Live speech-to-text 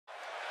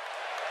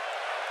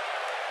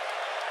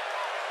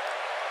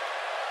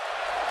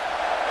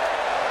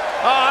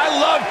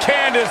love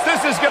Candice.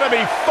 This is going to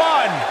be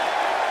fun.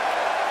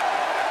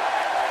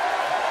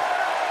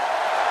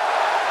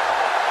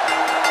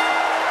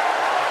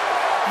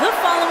 The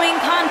following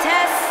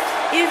contest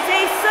is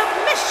a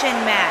submission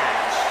match.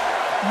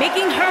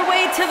 Making her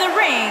way to the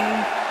ring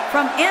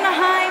from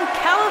Anaheim,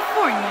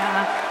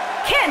 California,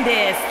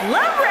 Candice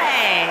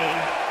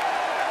lerae.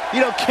 You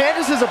know,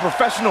 Candice is a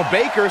professional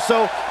baker,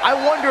 so I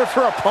wonder if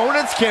her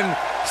opponents can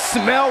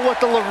smell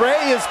what the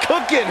lerae is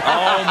cooking.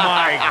 Oh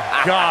my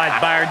God,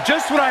 Byron,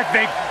 just what I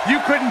think. You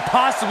couldn't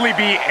possibly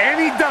be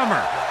any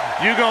dumber.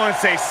 You go and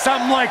say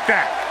something like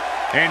that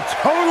and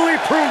totally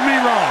prove me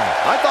wrong.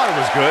 I thought it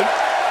was good.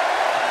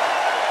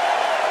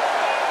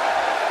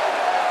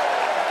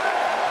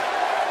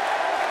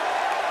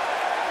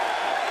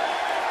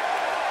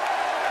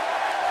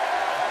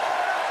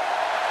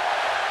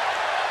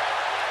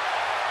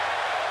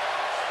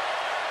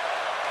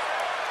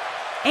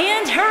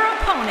 And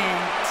her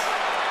opponent,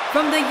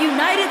 from the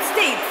United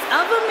States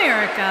of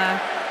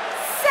America,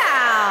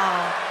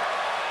 Sal.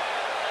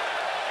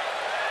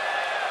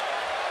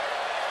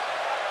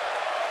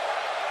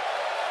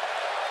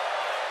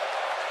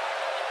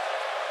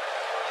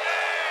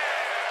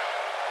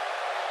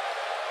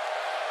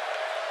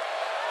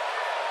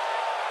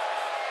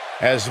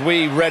 As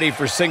we ready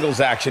for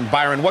singles action,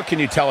 Byron, what can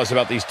you tell us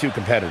about these two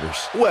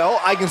competitors? Well,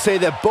 I can say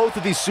that both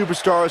of these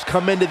superstars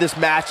come into this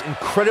match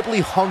incredibly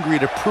hungry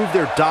to prove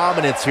their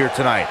dominance here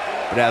tonight.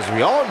 But as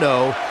we all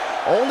know,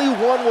 only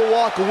one will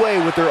walk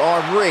away with their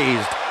arm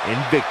raised in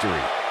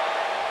victory.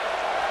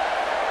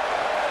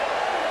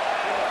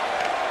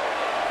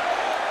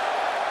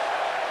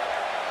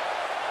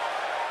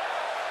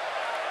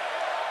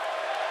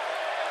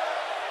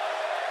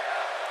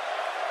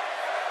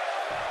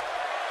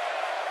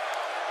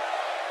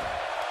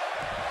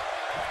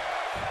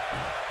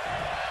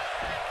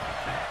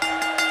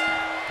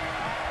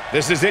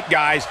 This is it,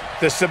 guys.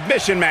 The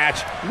submission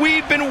match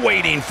we've been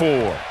waiting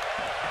for.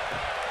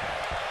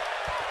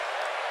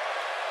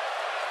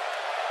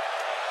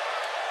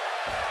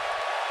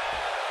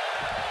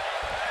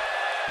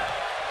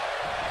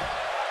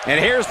 And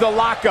here's the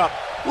lockup.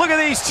 Look at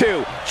these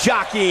two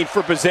jockeying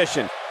for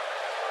position.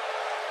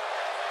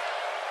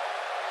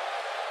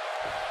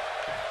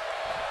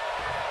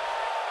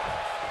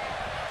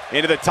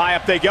 Into the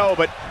tie-up they go,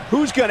 but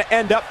who's going to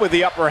end up with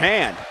the upper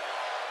hand?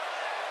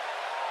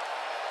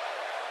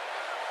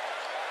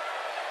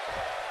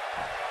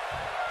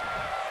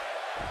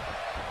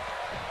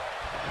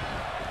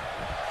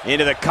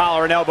 Into the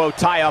collar and elbow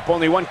tie-up.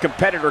 Only one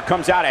competitor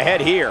comes out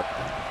ahead here.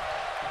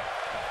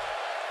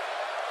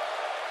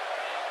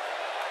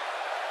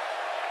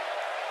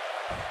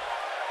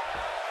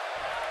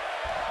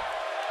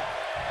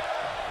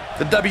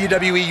 The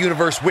WWE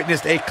Universe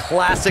witnessed a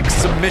classic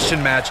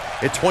submission match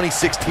at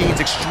 2016's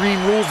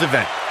Extreme Rules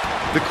event.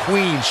 The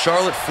Queen,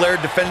 Charlotte Flair,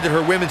 defended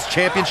her Women's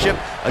Championship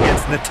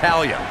against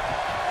Natalya.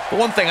 The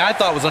one thing I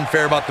thought was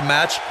unfair about the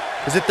match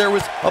is that there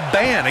was a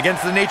ban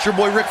against the Nature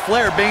Boy Ric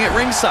Flair being at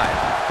ringside.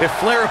 If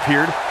Flair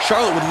appeared,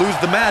 Charlotte would lose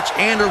the match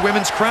and her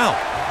women's crown.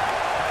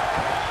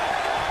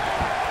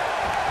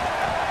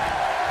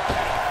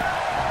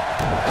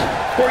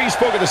 Corey, you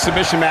spoke of the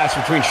submission match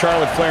between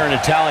Charlotte Flair and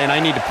Natalya, and I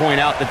need to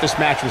point out that this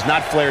match was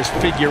not Flair's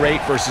figure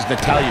eight versus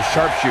Natalya's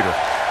sharpshooter.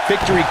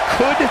 Victory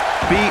could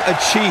be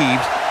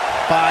achieved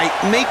by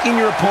making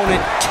your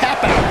opponent tap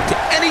out to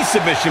any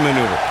submission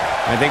maneuver.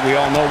 I think we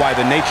all know why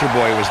the Nature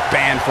Boy was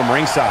banned from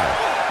ringside.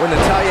 When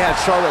Natalya had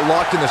Charlotte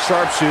locked in the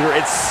sharpshooter,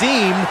 it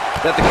seemed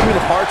that the Queen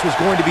of Hearts was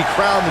going to be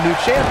crowned the new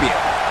champion.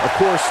 Of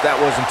course, that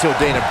was until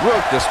Dana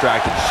Brooke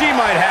distracted. She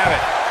might have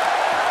it.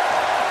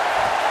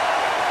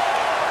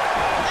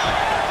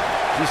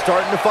 She's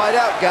starting to fight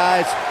out,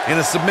 guys.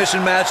 In a submission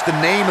match, the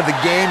name of the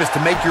game is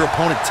to make your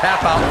opponent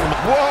tap out from...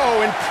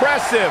 Whoa,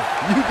 impressive.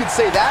 You could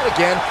say that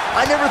again.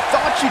 I never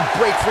thought she'd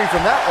break free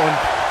from that one.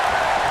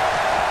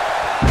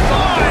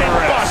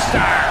 Fine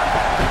buster.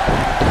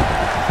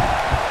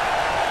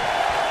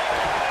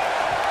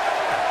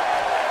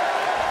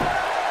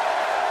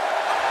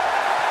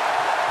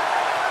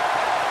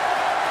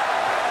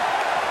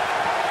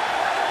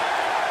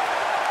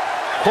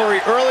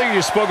 Corey, earlier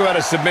you spoke about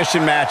a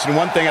submission match, and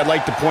one thing I'd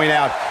like to point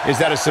out is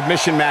that a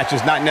submission match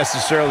is not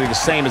necessarily the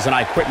same as an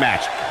I Quit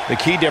match. The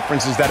key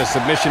difference is that a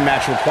submission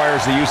match requires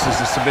the use of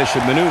a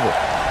submission maneuver.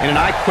 In an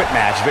I Quit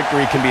match,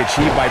 victory can be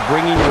achieved by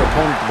bringing your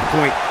opponent to the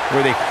point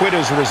where they quit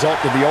as a result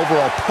of the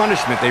overall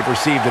punishment they've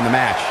received in the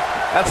match.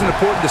 That's an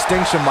important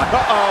distinction, Mike.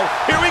 Uh-oh,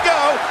 here we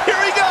go, here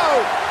we go!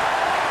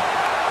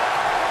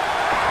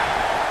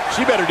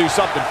 She better do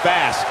something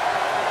fast.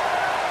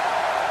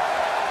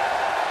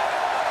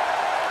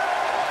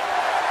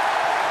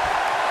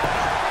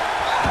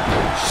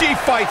 She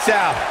fights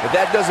out. But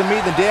that doesn't mean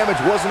the damage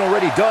wasn't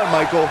already done,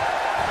 Michael.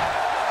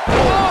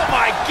 Oh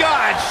my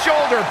God,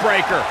 shoulder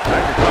breaker.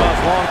 That could cause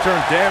long-term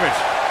damage.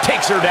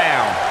 Takes her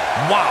down.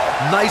 Wow,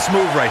 nice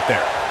move right there.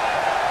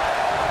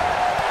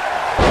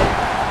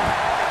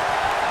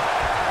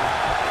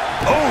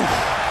 Oh!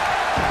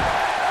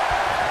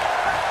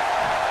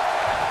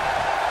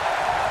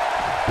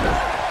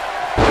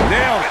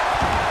 Nailed it.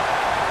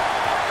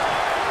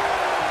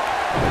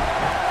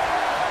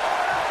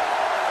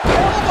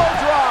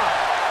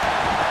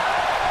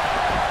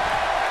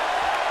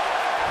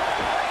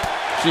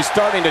 She's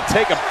starting to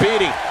take a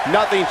beating.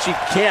 Nothing she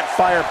can't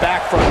fire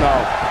back from,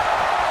 though.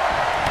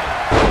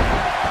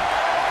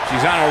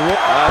 She's on a roll.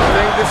 I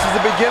think this is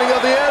the beginning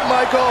of the end,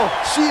 Michael.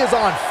 She is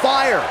on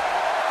fire.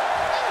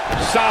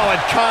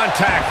 Solid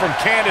contact from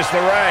Candice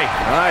LeRae.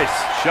 Nice.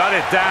 Shut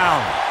it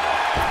down.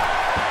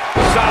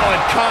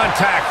 Solid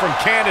contact from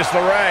Candice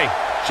LeRae.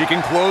 She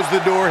can close the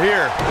door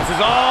here. This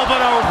is all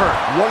but over.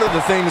 One of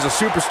the things a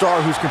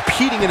superstar who's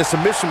competing in a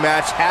submission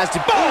match has to...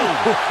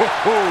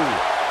 Boom!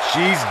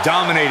 She's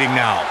dominating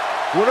now.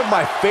 One of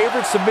my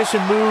favorite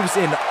submission moves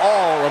in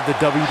all of the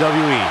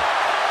WWE.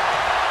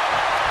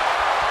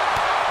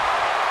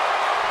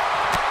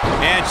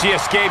 And she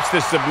escapes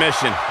the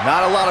submission.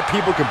 Not a lot of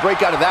people can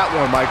break out of that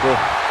one, Michael.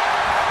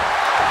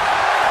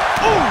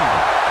 Ooh!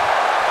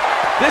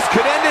 This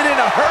could end it in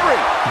a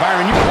hurry.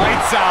 Byron, you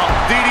Lights out.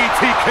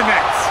 DDT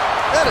connects.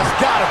 That has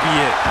got to be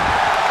it.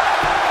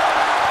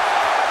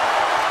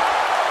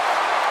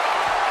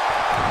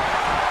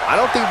 I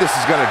don't think this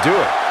is going to do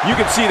it. You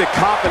can see the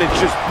confidence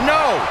just...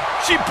 No!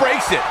 She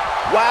breaks it.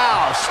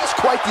 Wow, she's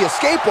quite the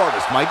escape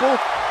artist, Michael.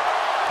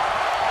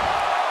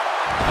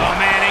 Oh,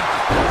 man,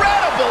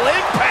 incredible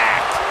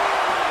impact!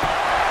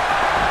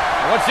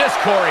 What's this,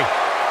 Corey?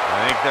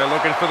 I think they're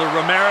looking for the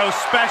Romero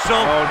special.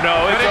 Oh,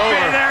 no, it's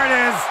over. There it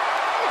is.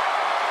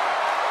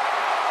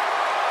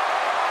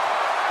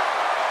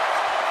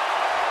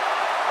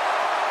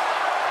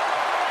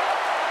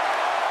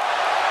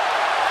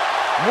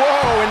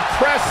 Whoa,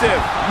 impressive.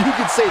 You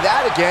could say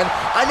that again.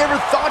 I never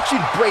thought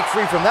she'd break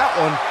free from that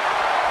one.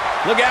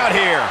 Look out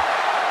here.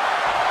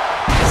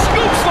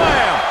 Scoop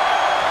slam!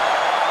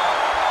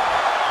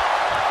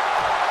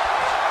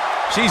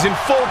 She's in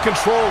full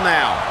control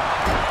now.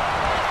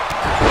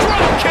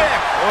 Drop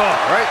kick! Oh,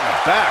 right in the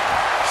back.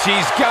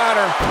 She's got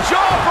her.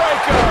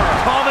 Jawbreaker!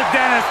 Call the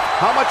dentist.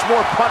 How much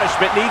more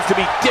punishment needs to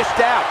be dished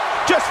out?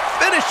 Just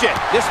finish it!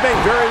 This may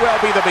very well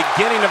be the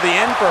beginning of the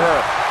end for her.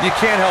 You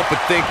can't help but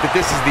think that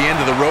this is the end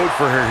of the road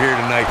for her here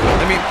tonight.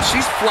 I mean,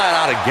 she's flat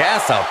out of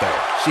gas out there.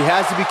 She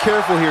has to be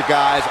careful here,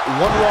 guys.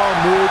 One wrong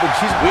move and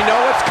she's... We know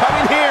what's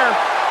coming here.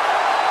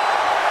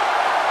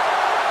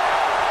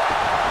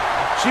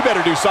 She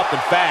better do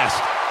something fast.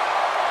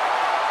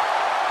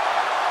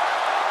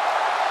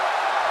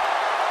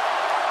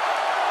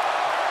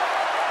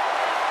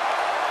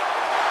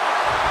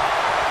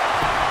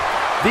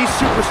 These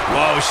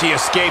Whoa, she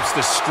escapes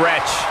the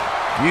stretch.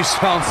 You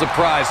sound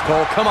surprised,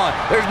 Cole. Come on.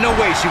 There's no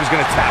way she was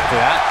going to tap to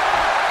that.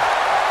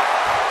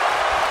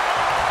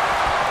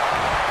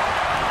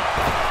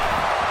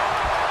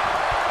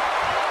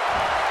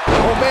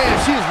 Oh, man,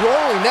 she's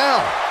rolling now.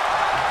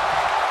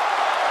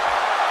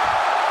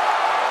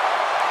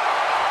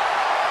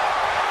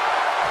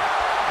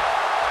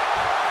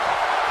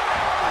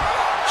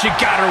 She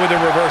got her with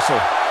a reversal.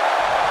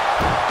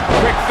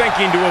 Quick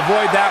thinking to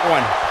avoid that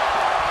one.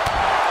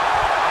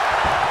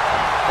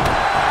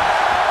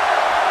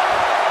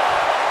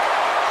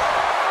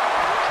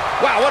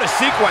 Wow, what a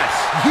sequence.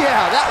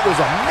 Yeah, that was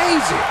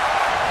amazing.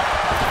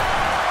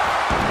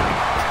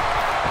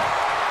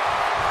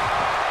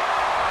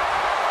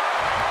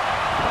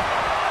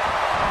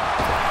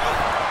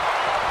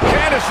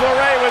 Candice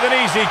LeRae with an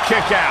easy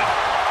kick out.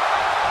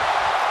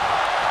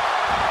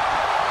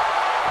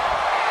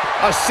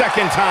 A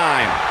second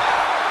time.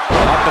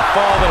 Not the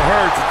fall that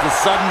hurts, it's the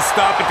sudden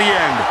stop at the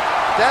end.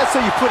 That's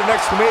how you put an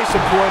exclamation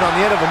point on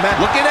the end of a match.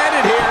 Looking at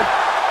it here.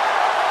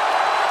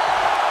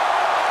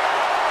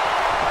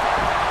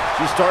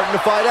 She's starting to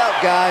fight out,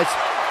 guys.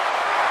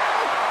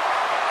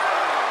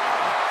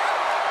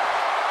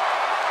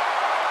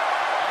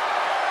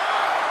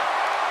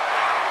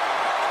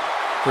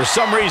 For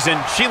some reason,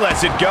 she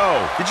lets it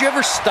go. Did you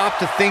ever stop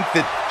to think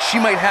that she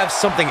might have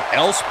something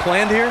else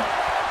planned here?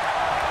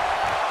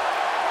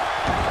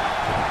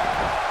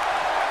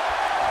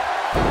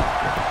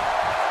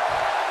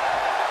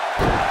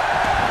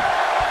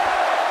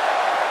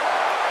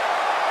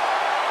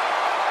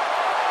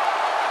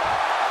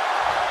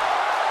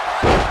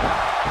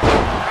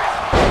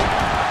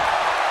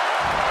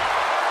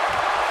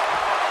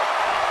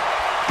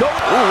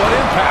 Ooh, what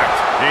impact.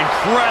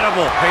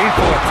 Incredible.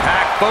 Painful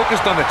attack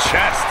focused on the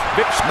chest.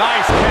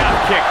 Nice calf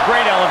kick.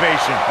 Great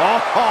elevation. Oh,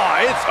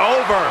 it's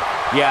over.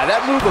 Yeah,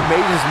 that move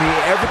amazes me.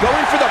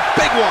 Going for the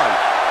big one.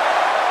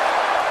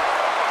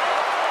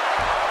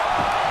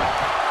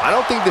 I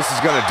don't think this is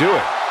going to do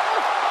it.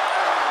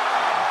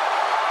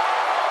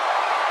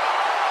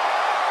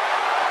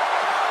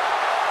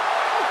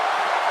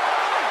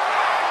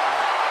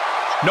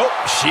 Nope,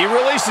 she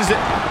releases it.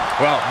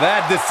 Well,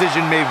 that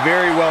decision may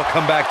very well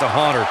come back to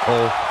haunt her,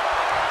 Cole.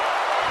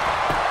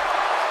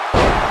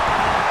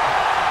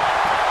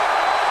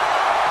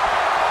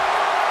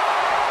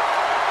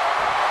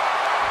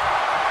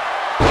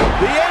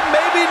 The end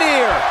may be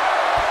near.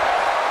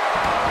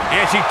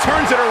 And she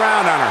turns it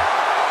around on her.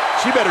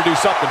 She better do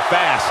something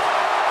fast.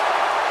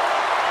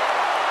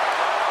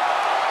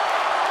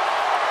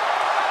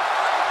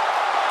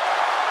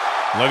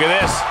 Look at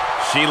this.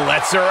 She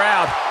lets her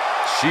out.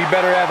 She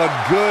better have a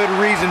good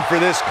reason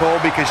for this, Cole,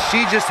 because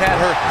she just had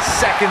her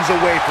seconds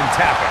away from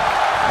tapping,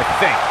 I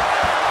think.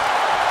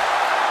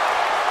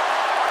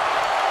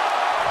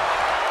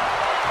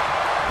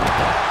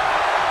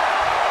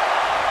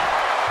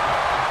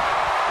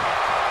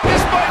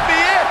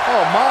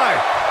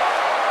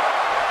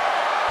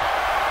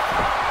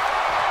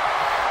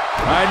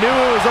 I knew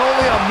it was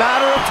only a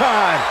matter of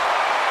time.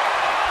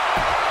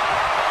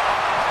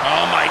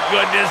 Oh my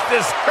goodness,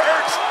 this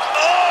hurts.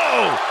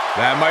 Oh!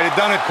 That might have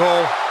done it,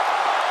 Cole.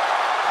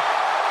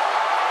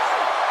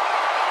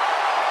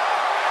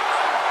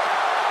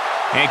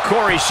 And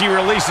Corey, she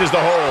releases the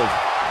hold.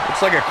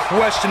 Looks like a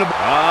questionable...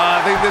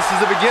 I think this is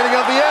the beginning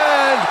of the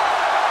end.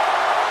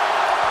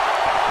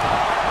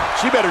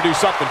 She better do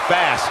something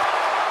fast.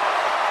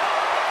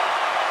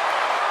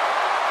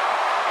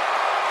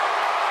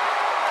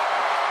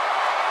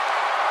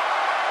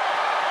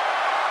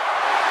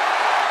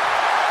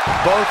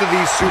 Both of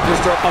these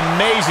superstars...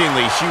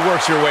 Amazingly, she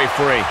works her way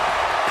free.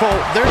 Cole,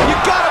 you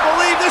gotta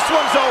believe this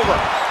one's over.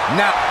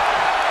 Now...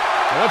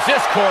 What's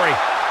this, Corey?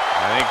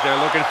 I think they're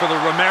looking for the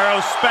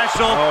Romero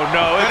special. Oh,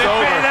 no, it's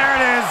over. There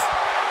it is.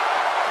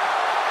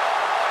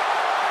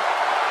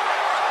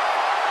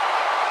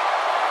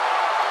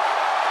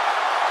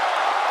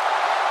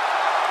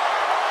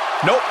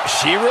 Nope,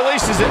 she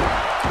releases it.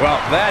 Well,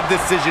 that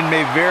decision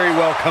may very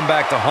well come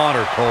back to haunt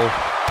her, Cole.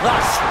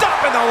 Stop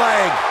in the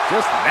leg.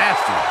 Just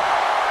nasty.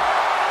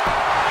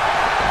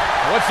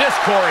 What's this,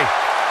 Corey?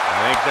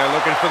 I think they're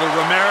looking for the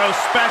Romero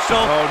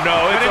special. Oh,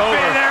 no, it's over.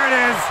 There it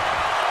is.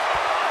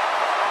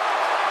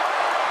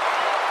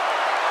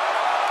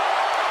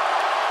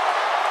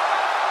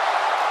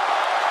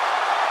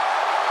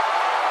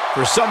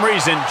 For some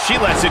reason, she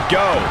lets it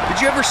go. Did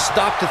you ever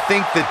stop to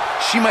think that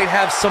she might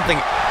have something...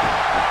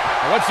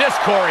 What's this,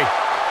 Corey?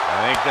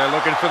 I think they're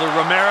looking for the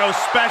Romero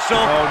special.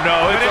 Oh,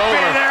 no, it's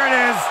over. There it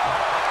is.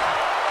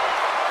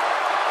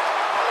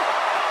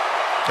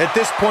 At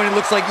this point, it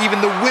looks like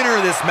even the winner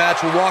of this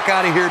match will walk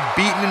out of here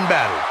beaten and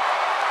battered.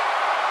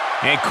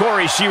 And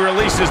Corey, she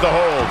releases the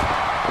hold.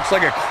 Looks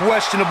like a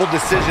questionable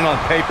decision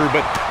on paper,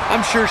 but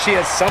I'm sure she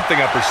has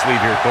something up her sleeve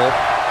here, Cole.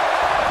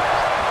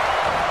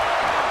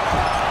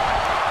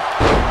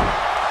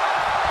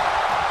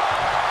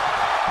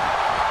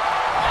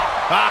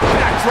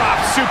 Backdrop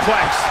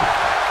suplex.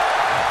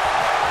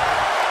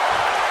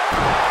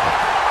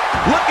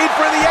 Looking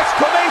for the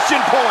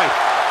exclamation point.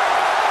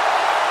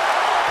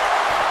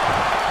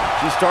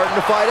 She's starting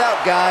to fight out,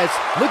 guys.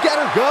 Look at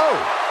her go.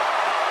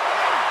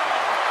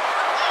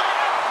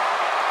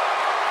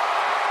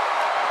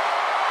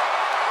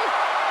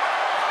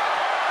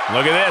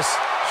 Look at this.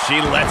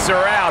 She lets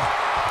her out.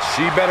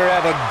 She better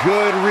have a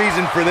good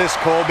reason for this,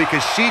 Cole,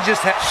 because she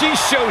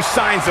shows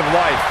signs of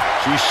life.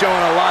 She's showing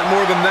a lot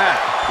more than that.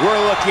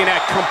 We're looking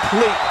at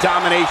complete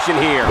domination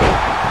here.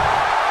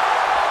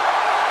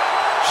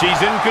 She's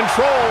in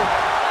control.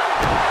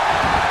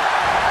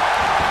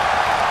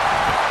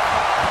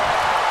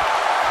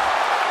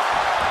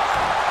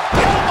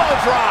 Elbow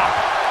drop.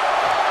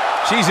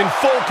 She's in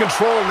full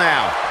control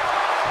now.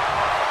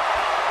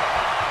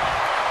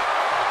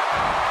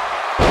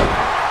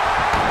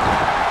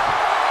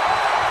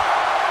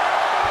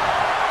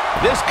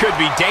 This could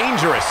be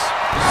dangerous.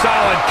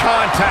 Solid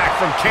contact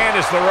from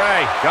Candice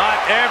LeRae. Got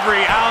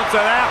every ounce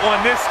of that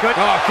one. This could...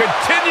 Oh,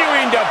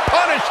 continuing to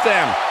punish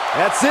them.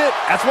 That's it.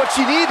 That's what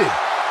she needed.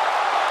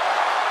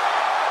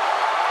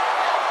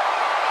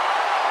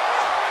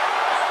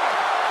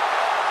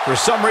 For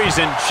some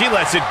reason, she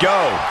lets it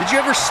go. Did you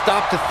ever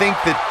stop to think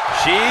that...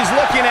 She's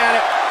looking at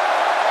it.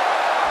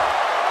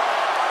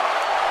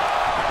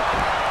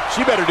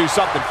 She better do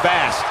something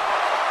fast.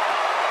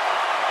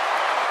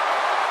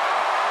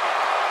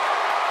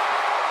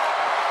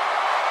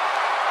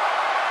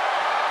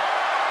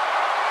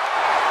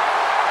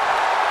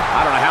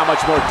 I don't know how much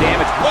more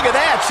damage. Look at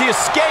that, she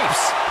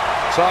escapes.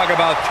 Talk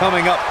about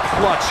coming up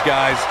clutch,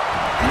 guys.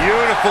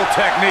 Beautiful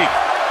technique.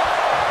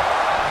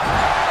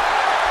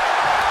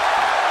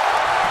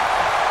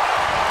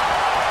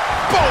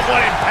 Boom,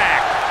 what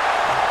impact.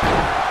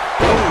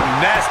 Ooh,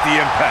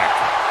 nasty impact.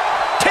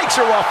 Takes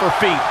her off her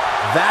feet.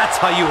 That's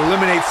how you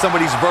eliminate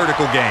somebody's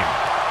vertical game.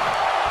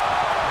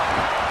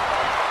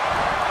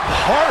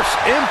 Harsh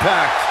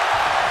impact.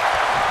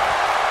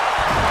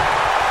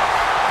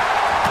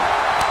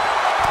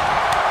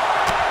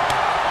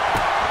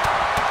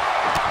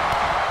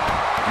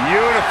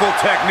 Beautiful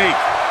technique.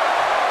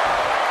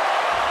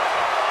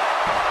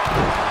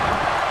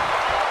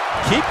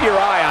 Keep your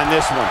eye on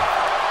this one.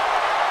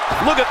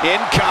 Look at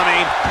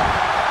incoming.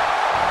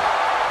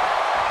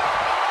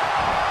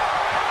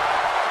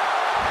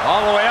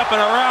 All the way up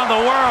and around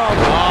the world.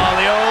 Oh,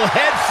 the old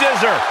head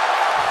scissor.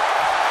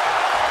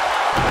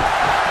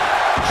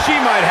 She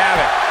might have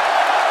it.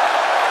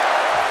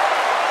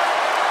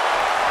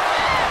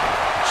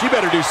 She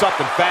better do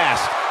something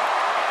fast.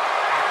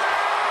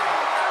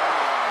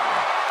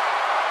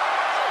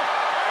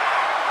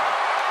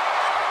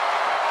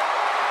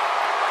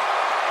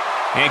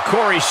 And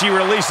Corey, she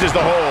releases the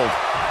hold.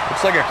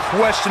 Looks like a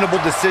questionable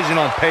decision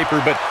on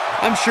paper, but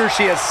I'm sure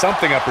she has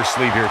something up her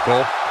sleeve here,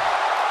 Cole.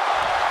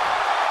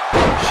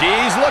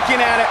 She's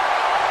looking at it.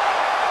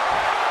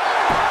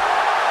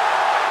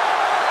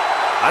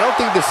 I don't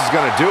think this is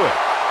going to do it.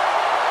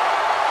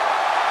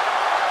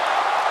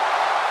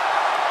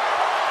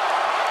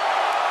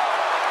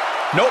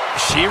 Nope,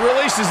 she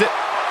releases it.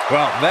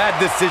 Well, that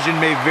decision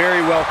may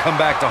very well come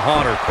back to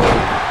haunt her, Cole.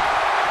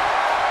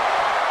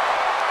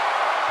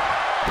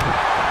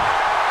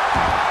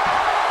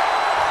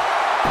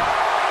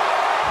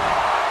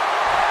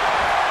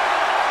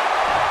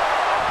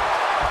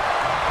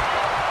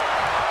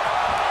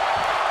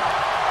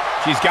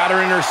 She's got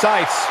her in her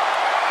sights.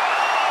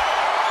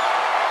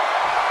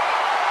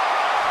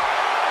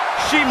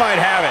 She might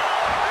have it.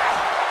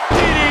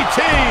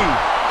 DDT!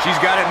 She's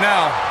got it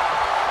now.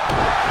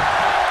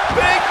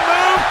 Big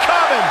move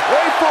coming.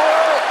 Wait for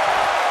it.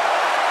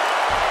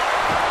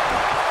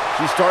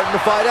 She's starting to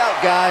fight out,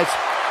 guys.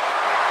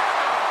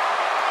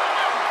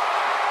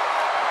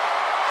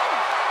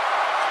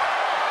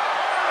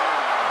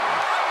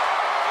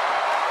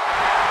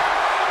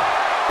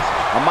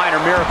 A minor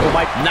miracle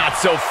might... Not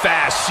so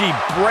fast. She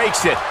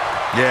breaks it.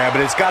 Yeah,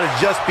 but it's got to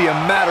just be a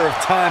matter of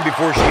time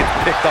before she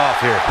gets picked off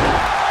here.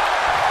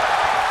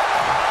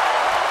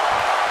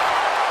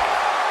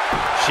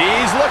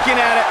 She's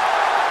looking at it.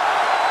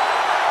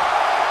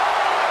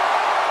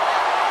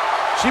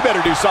 She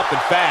better do something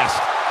fast.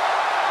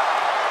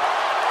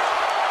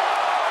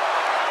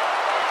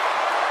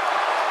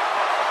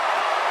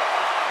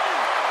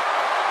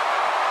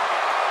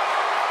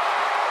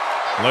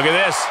 Look at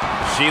this.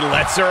 She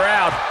lets her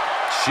out.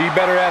 She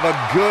better have a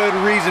good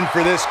reason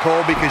for this,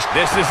 Cole, because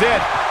This is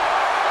it.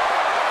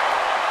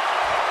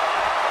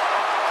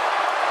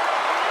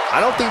 I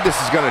don't think this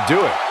is going to do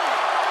it.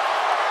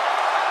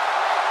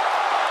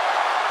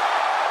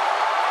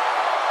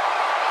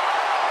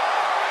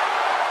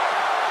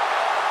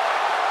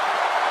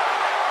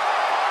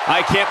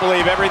 I can't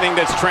believe everything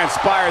that's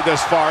transpired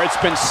thus far. It's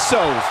been so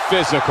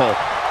physical.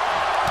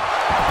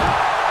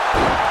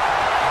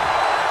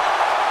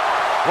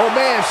 Oh,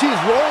 man, she's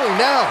rolling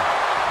now.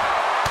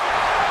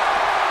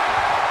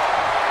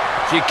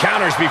 She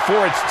counters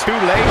before it's too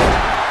late.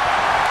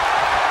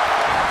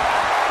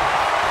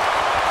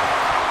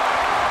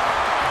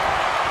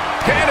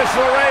 Candice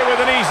LeRae with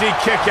an easy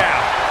kick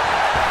out.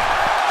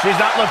 She's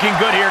not looking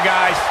good here,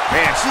 guys.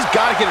 Man, she's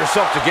got to get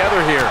herself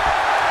together here.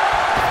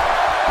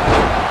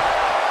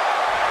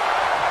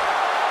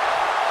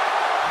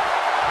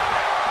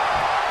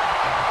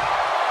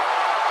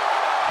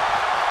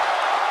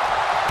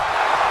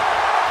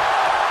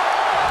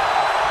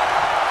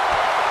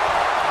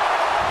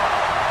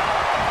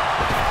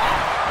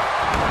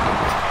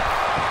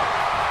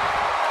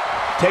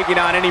 Taking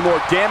on any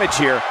more damage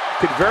here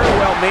could very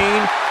well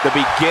mean the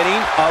beginning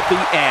of the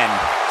end.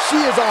 She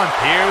is on.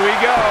 Here we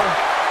go.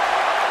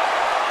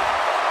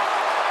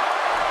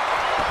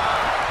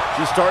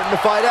 She's starting to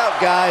fight out,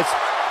 guys.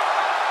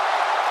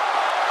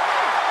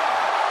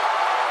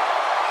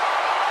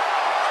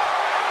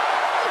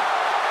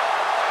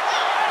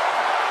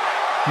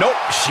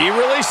 Nope, she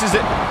releases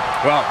it.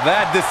 well,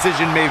 that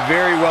decision may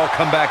very well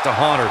come back to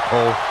haunt her,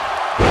 Cole.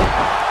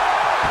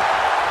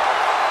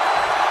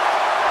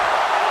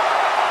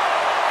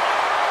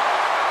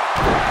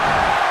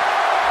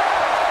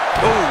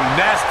 Oh,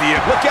 nasty.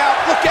 Look out,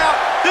 look out.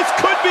 This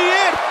could be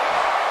it.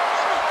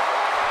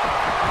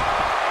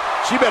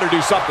 She better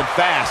do something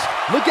fast.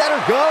 Look at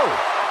her go.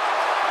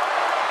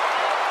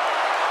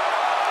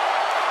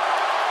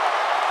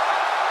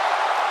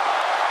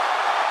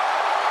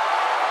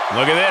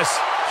 Look at this.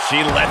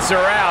 She lets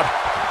her out.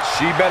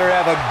 She better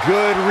have a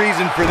good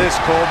reason for this,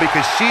 Cole,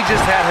 because she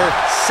just had her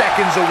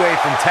seconds away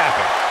from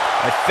tapping,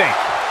 I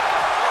think.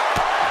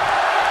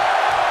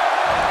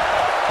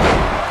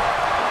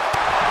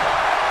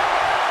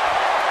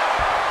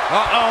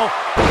 Uh-oh.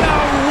 No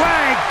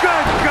way!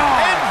 Good God!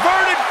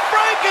 Inverted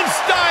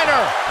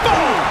Frankensteiner.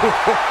 Boom.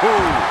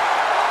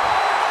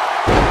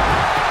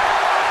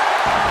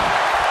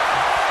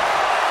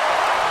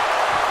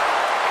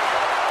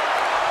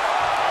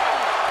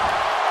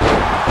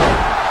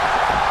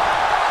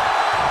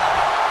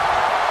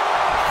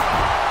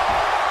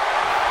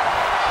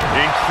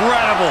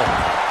 Incredible.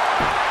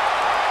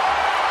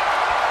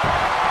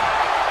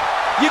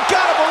 You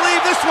gotta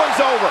believe this one's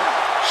over.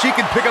 She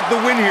can pick up the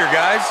win here,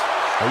 guys.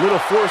 A little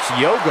forced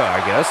yoga, I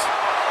guess.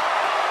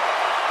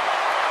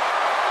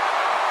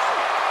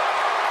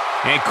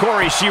 And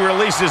Corey, she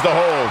releases the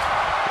hold.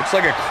 Looks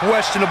like a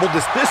questionable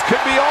This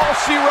could be all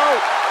she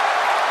wrote.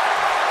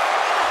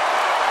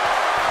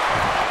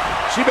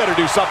 She better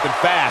do something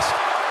fast.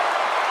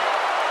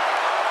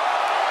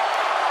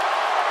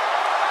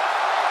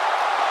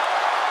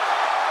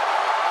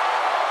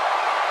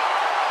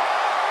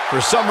 For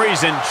some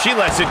reason, she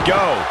lets it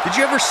go. Did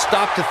you ever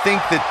stop to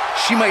think that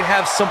she might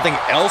have something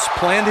else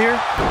planned here?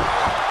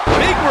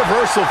 Big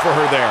reversal for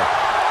her there.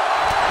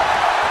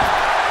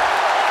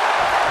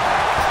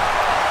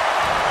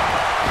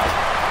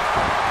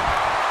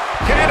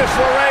 Candice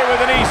LeRae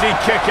with an easy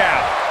kick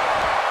out.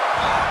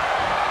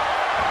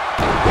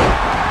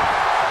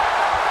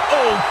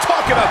 Oh,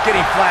 talk about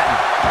getting flattened.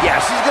 Yeah,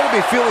 she's going to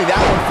be feeling that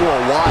one for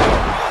a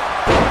while.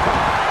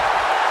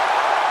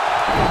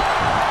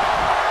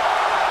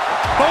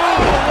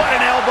 Oh, what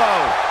an elbow.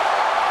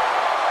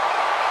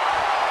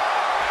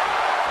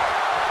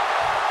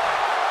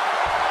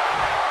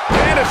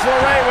 Candice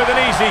LeRae with an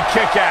easy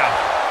kick out.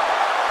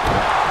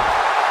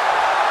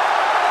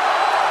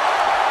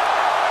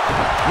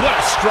 What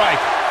a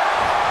strike.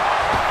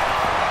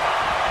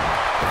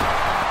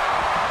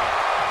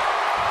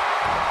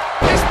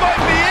 This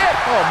might be it.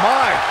 Oh,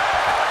 my.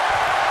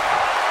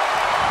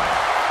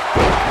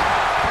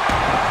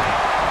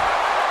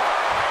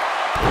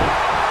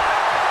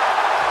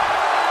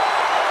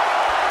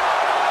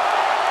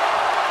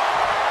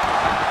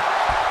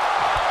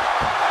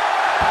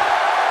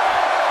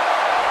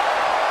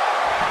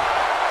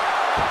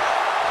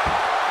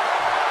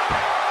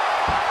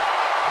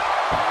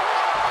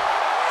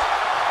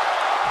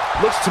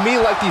 Looks to me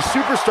like these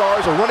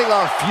superstars are running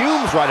on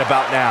fumes right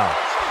about now.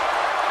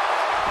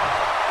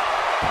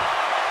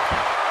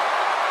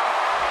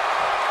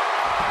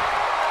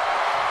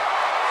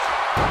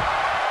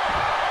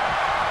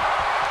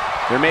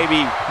 There may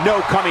be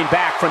no coming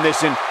back from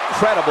this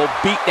incredible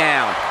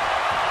beatdown.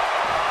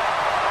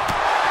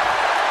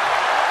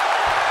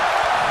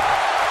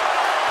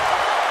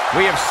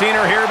 We have seen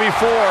her here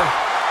before.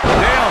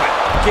 Nail it.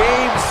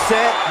 Game,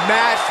 set,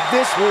 match.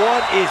 This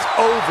one is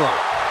over.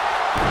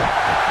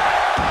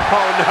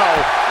 Oh no,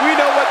 we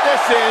know what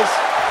this is.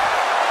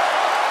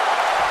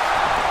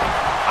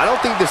 I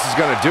don't think this is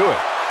gonna do it.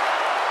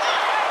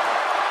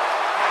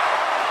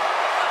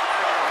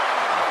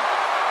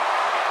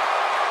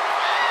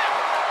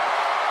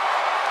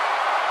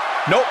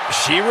 Nope,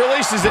 she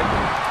releases it.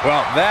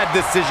 Well, that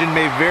decision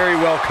may very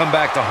well come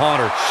back to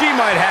haunt her. She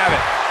might have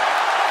it.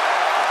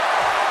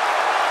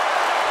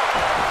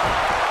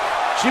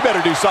 She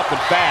better do something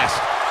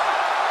fast.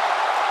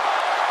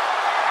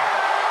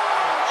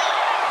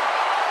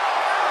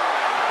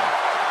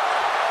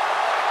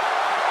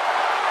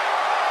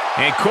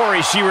 And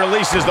Corey, she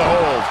releases the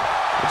hold.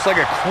 Looks like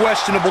a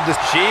questionable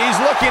decision. She's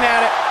looking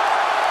at it.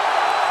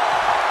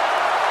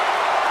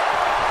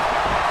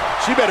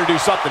 She better do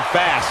something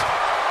fast.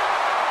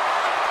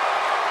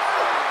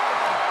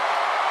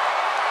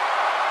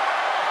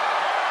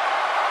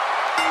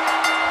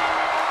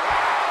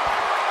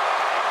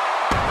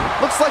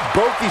 Looks like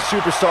both these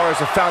superstars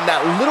have found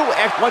that little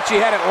X. Once she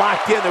had it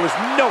locked in, there was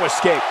no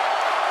escape.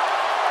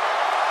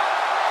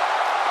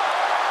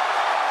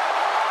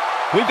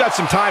 We've got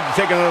some time to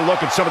take another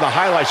look at some of the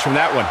highlights from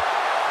that one.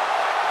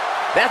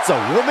 That's a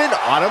woman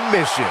on a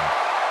mission.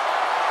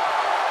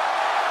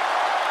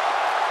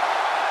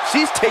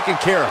 She's taking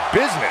care of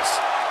business.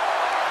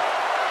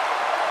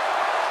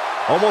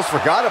 Almost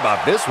forgot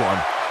about this one.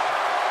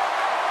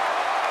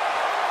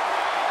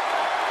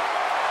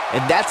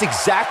 And that's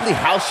exactly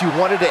how she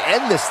wanted to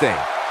end this thing.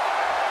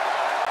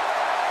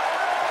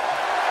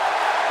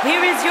 Here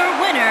is your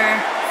winner,